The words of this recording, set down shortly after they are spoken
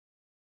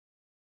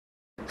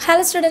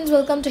Hello students,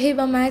 welcome to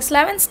Hiba Max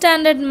 11th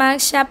Standard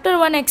Max Chapter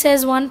 1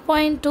 Exercise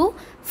 1.2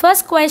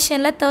 First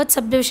question, third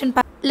subdivision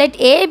part. Let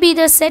A be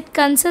the set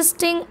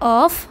consisting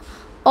of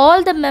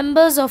all the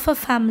members of a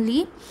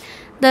family.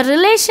 The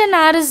relation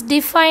R is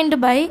defined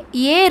by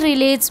A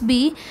relates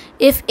B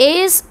if A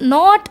is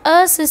not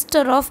a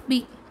sister of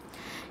B.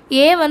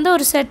 A வந்து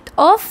ஒரு set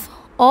of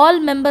all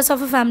members of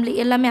a family,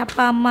 எல்லாமே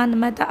அப்பா அம்மா அந்த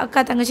மாதிரி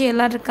அக்கா தங்கச்சி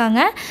எல்லாரும்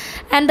இருக்காங்க.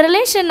 And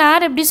relation R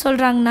எப்படி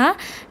சொல்கிறாங்கன்னா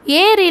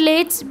A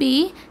relates B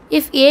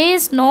if A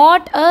is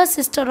not a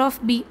sister of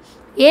B.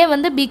 A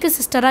வந்து Bக்கு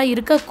சிஸ்டராக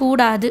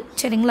இருக்கக்கூடாது.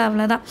 சரிங்களா,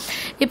 அவ்வளோதான்.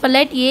 இப்போ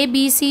let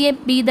ABC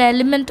be the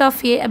element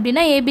of ஏ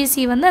அப்படின்னா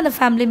ஏபிசி வந்து அந்த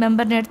ஃபேமிலி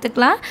மெம்பர்னு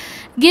எடுத்துக்கலாம்.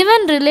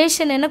 கிவன்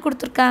ரிலேஷன் என்ன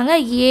கொடுத்துருக்காங்க,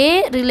 ஏ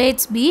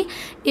relates B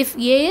if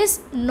A is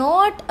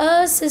not a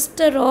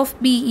sister of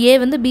B. ஏ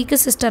வந்து பிக்கு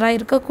சிஸ்டராக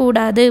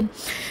இருக்கக்கூடாது.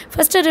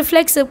 First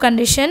reflexive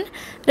condition.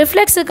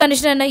 Reflexive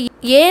condition என்ன,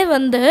 ஏ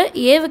வந்து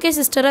ஏவுக்கே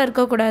சிஸ்டராக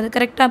இருக்கக்கூடாது.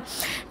 கரெக்டாக,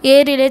 ஏ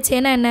ரிலேட்ஸ்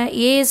ஏன்னா என்ன,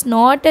 ஏ is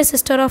not a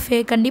sister of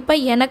ஏ.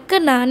 கண்டிப்பாக எனக்கு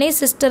நானே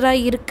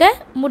சிஸ்டராக இருக்க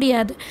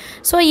முடியாது.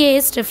 So A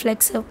is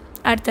reflexive.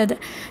 அடுத்தது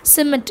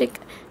சிமெட்ரிக்.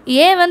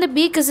 ஏ வந்து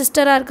பிக்கு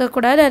சிஸ்டராக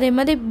இருக்கக்கூடாது, அதே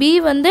மாதிரி பி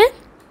வந்து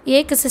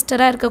ஏக்கு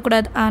சிஸ்டராக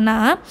இருக்கக்கூடாது.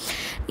 ஆனால்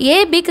ஏ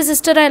பிக்கு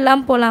சிஸ்டராக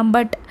எல்லாம் போகலாம்,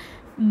 பட்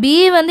பி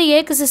வந்து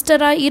ஏக்கு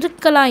சிஸ்டராக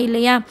இருக்கலாம்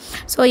இல்லையா.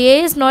 So A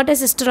is not a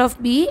sister of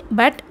B,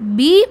 but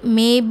B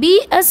may be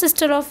a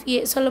sister of ஏ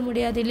சொல்ல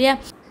முடியாது இல்லையா.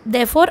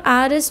 therefore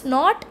R is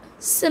not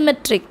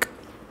symmetric.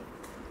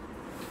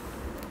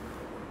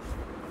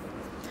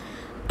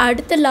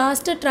 அடுத்து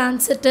last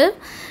transitive.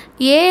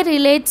 A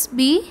relates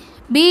B,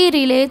 B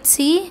relates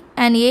C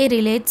and A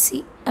relates C.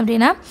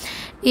 அப்படின்னா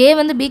A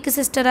வந்து Bக்கு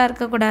சிஸ்டராக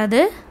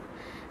இருக்கக்கூடாது,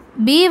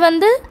 B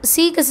வந்து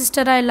Cக்கு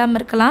சிஸ்டராக இல்லாமல்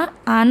இருக்கலாம்,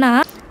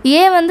 ஆனால்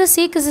A வந்து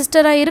Cக்கு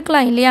சிஸ்டராக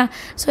இருக்கலாம் இல்லையா.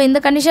 ஸோ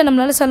இந்த கண்டிஷன்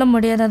நம்மளால் சொல்ல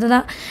முடியாது.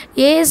 அதுதான்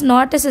A is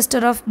not a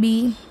sister of B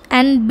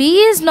and B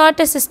is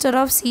not a sister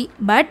of C,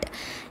 but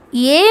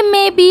A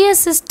may be a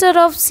sister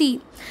of C.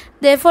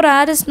 Therefore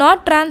R is not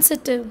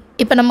transitive.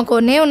 இப்போ நமக்கு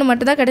ஒன்றே ஒன்று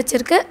மட்டும் தான்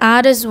கிடச்சிருக்கு,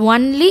 R is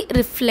only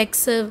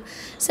reflexive.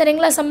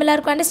 சரிங்களா, some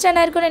எல்லாருக்கும் understand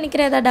ஆயிருக்கும்னு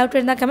நினைக்கிறேன். ஏதாவது டவுட்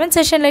இருந்தால் கமெண்ட்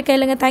செஷனில்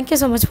கேளுங்க. தேங்க்யூ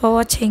ஸோ மச் ஃபார்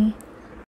வாட்சிங்.